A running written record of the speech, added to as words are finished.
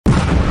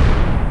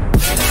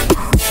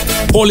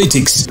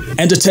politics,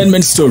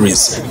 entertainment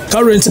stories,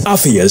 current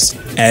affairs,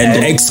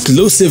 and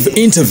exclusive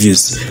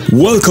interviews.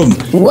 Welcome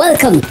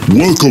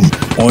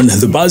on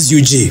the Buzz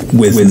UG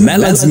with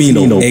Melans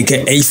Mino,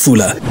 aka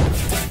Fula.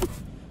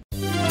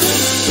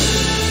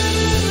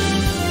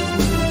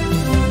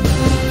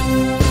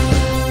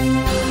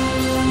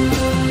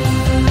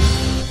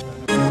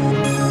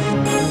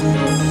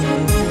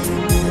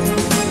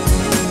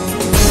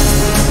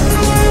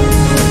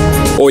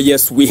 Oh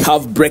yes, we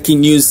have breaking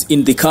news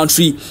in the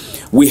country.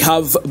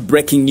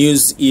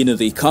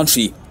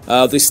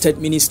 The State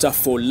Minister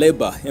for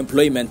Labour,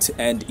 Employment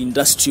and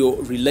Industrial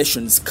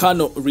Relations,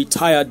 Colonel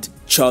retired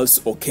Charles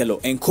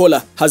Okello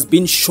Enkola, has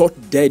been shot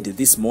dead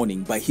this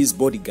morning by his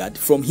bodyguard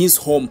from his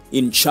home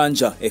in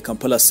Chanja, a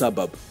Kampala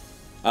suburb.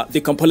 The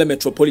Kampala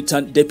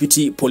Metropolitan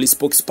Deputy Police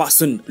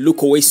Spokesperson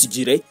Luko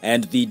Wesigire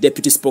and the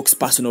Deputy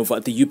Spokesperson of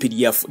the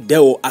UPDF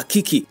Deo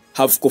Akiki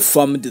have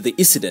confirmed the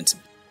incident.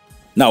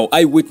 Now,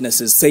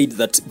 eyewitnesses said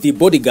that the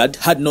bodyguard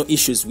had no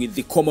issues with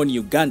the common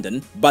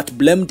Ugandan, but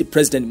blamed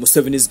President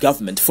Museveni's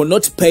government for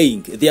not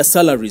paying their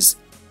salaries.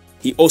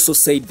 He also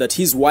said that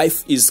his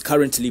wife is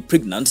currently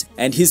pregnant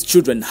and his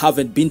children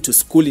haven't been to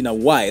school in a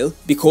while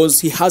because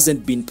he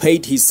hasn't been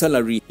paid his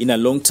salary in a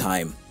long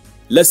time.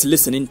 Let's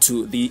listen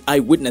into the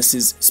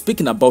eyewitnesses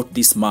speaking about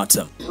this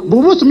matter.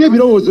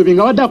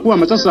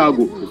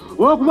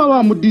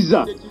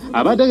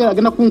 Abadde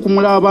agenda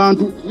kunkumula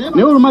abantu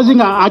naye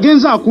olumazinga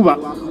agenza akuba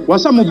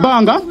wasa mu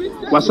bbanga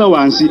wasa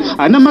wansi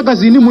ana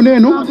magazini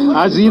muneno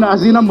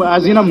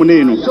azina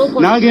muneno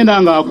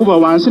n'agenda nga akuba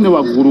wansi ne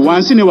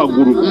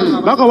waggulu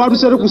baka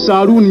watusere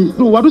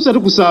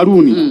ku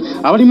salooni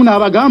abalimu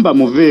n'abagamba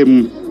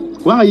muveemu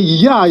kubanga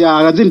yaya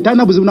agaze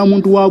ntana buzibu na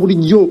muntu wa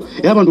bulijjo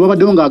era abantu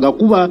babaddewo nga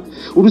agakuba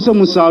oluse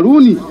mu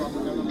salooni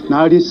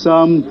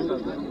n'alisaamu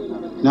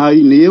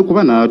naye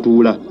kuba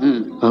n'atuula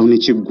awo ne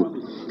kiggwa.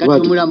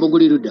 Omulambo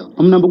gulirudda.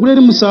 Omulambo gulere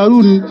mu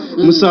salooni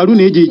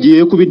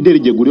eje kubidde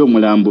je guli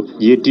omulambo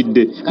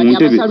yetidde mu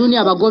ntebe. Salooni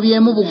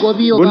abagobyemu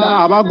bugobyo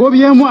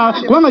abagobyemu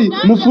kubanga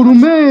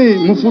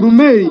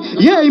mufulume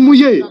ye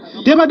imuye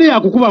tebadde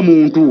yakukuba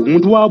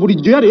muntu wa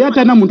bulijjo yale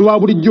yatana muntu wa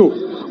bulijjo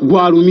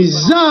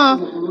gwalumiza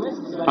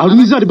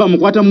alumiza liba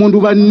mukwata mundu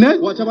banne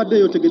watabadde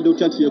yotegedde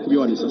utyanti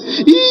yekubyo wani sasa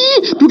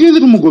tugenze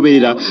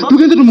tumugobera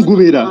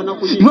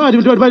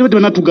bali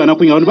banatugana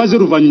kuinga abantu baze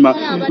ruvanyuma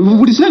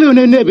buli sale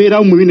ne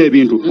beera mu bino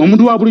ebintu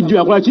omuntu wa bulijjo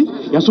yakola ki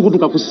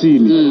yasukutuka ku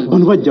siimi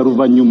abantu bajja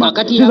ruvanyuma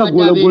teza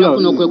gola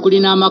kuno kwe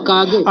kulina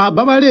amakage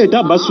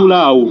babaleeta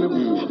basulaawo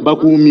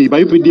bakumi ba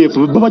UPDF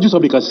babajusa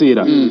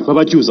bikaseera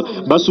babajusa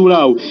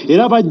basulaawo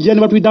era bajja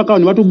ne batwidaka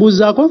ne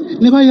batubuzaako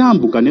ne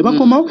bayambuka ne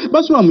bakomawo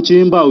basula mu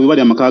kyembaawo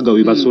bali amakaga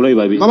we basulayo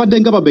babi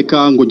babadenga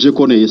babeka ngo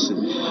jeko ne yese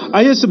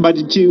ayese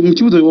badi mu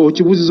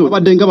kibuzizo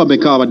babadenga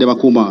babeka abadde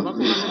bakuma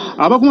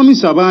abakuma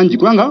misa bangi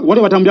kubanga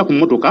wale batambula ku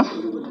motoka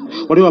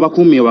wale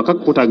abakumi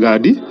wakakota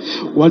gadi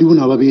waliwo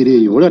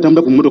nababeereyo wale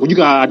batambula ku motoka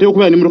kujika ate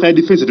okuba ne motoka ya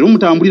defense te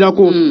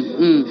mutambulirako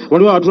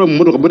wale batula mu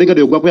motoka bodyguard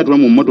yogwa yatula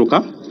mu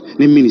motoka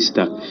ne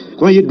minister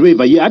kwa ye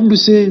driver ye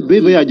adduse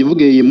driver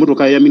yajivuga ye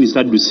motoka ya minister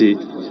adduse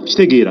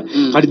kitegeera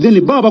kali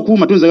then baba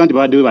kuma tonza ganti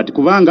badewe bati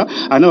kubanga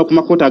anawa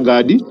kuma kota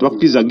gadi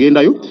twakukiza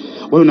gendayo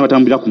wale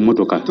nabatambulira ku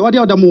motoka twali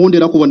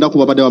adamuwondera kubanda ku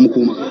babade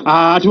bamukuma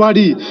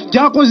twali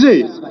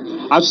kyakoze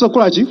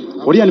atusokola ki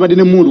oli ani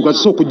badine mundu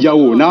kaso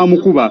kujjawo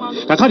namukuba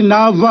kakali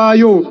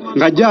navaayo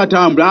ngajja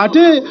atambula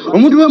ate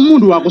omuntu we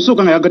mundu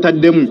wakusoka nga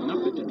yagataddemu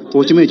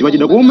okimenye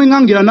kibajida ko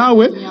omengangira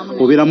nawe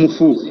obera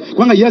mufu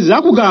kwanga yaza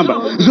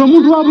akugamba zo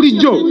omuntu wa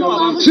bulijjo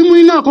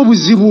simulinaako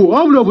buzibu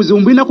obuzibu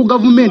mbulina ku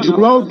gavumenti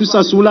kulwawo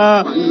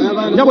tusasula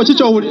njabo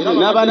kicho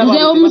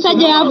nze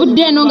omusajja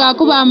yavudde eno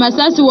ng'akuba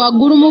amasasi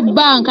waggulu mu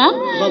bbanka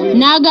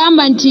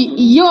n'agamba nti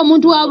ye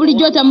omuntu wa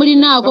bulijjo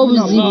tamulinaako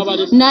buzibu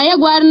naye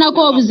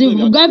gwalinako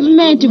obuzibu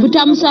gavumenti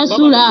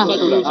butamusasula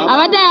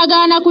abadde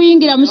ayagala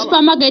kuyingira mu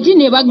supamaketi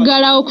ne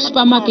baggalawo ku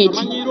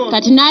supamaketi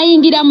kati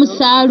n'ayingira mu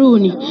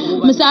saaluuni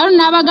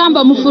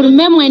n'abagamba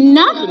mufulume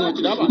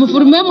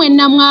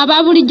mwenna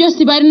mwaba bulijjo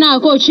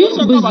sibalinaako ki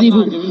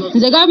buzibu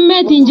nze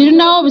gavumenti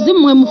njirinawo obuzibu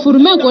mwe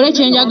mufulume nkole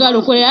kyenjagala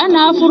okolera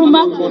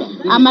n'afuluma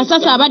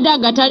amasasi abadde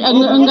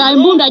nga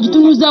embundu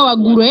agitunuza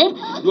waggulu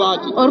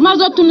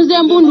olumaze okutunuza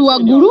embundu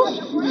waggulu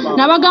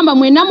n'abagamba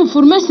mwenna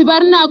mufulume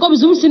sibalinaako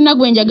buzibu sirina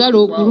gwenjagala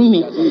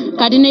okulumye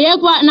kati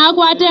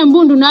n'akwata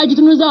embundu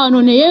n'agitunuza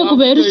wano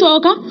neyeekuba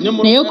erisooka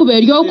neyeekuba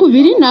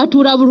eryokubiri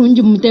n'atuula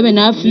bulungi mu ntebe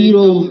n'afiira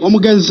omwo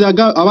omugenzi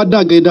abadde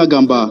agenda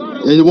agamba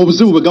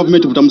obuzibu bwe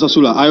gavumenti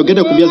butamusasula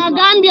ayogedde ku byazi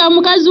agambye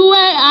omukazi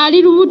we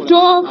ali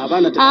lubuto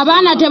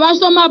abaana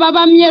tebasoma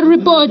babamye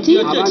ripooti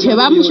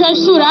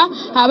tebamusasula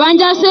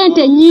abanja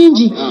sente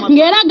nnyingi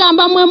ng'era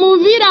agamba mwe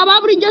muviira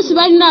ababulijjo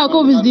sibalinaako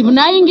obuzibu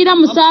n'ayingira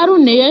mu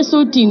saaluuni ne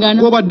yeesuutingana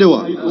obaddewa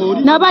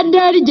nabadde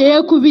eri gye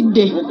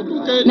yeekubidde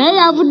naye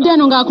yavudde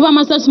eno ng'akuba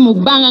amasasi mu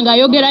bbanga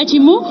ng'ayogera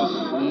kimu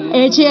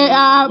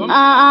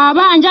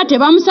abanja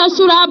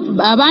tebamusasula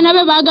abaana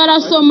be baagala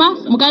soma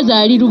mukazi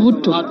ali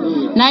lubuto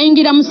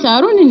n'ayingira mu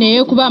saaluuni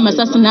neyeekuba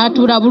amasasi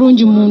n'atuula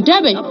bulungi mu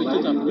ntebe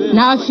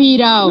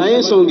n'afiiraawo.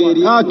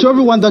 To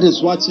everyone that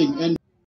is watching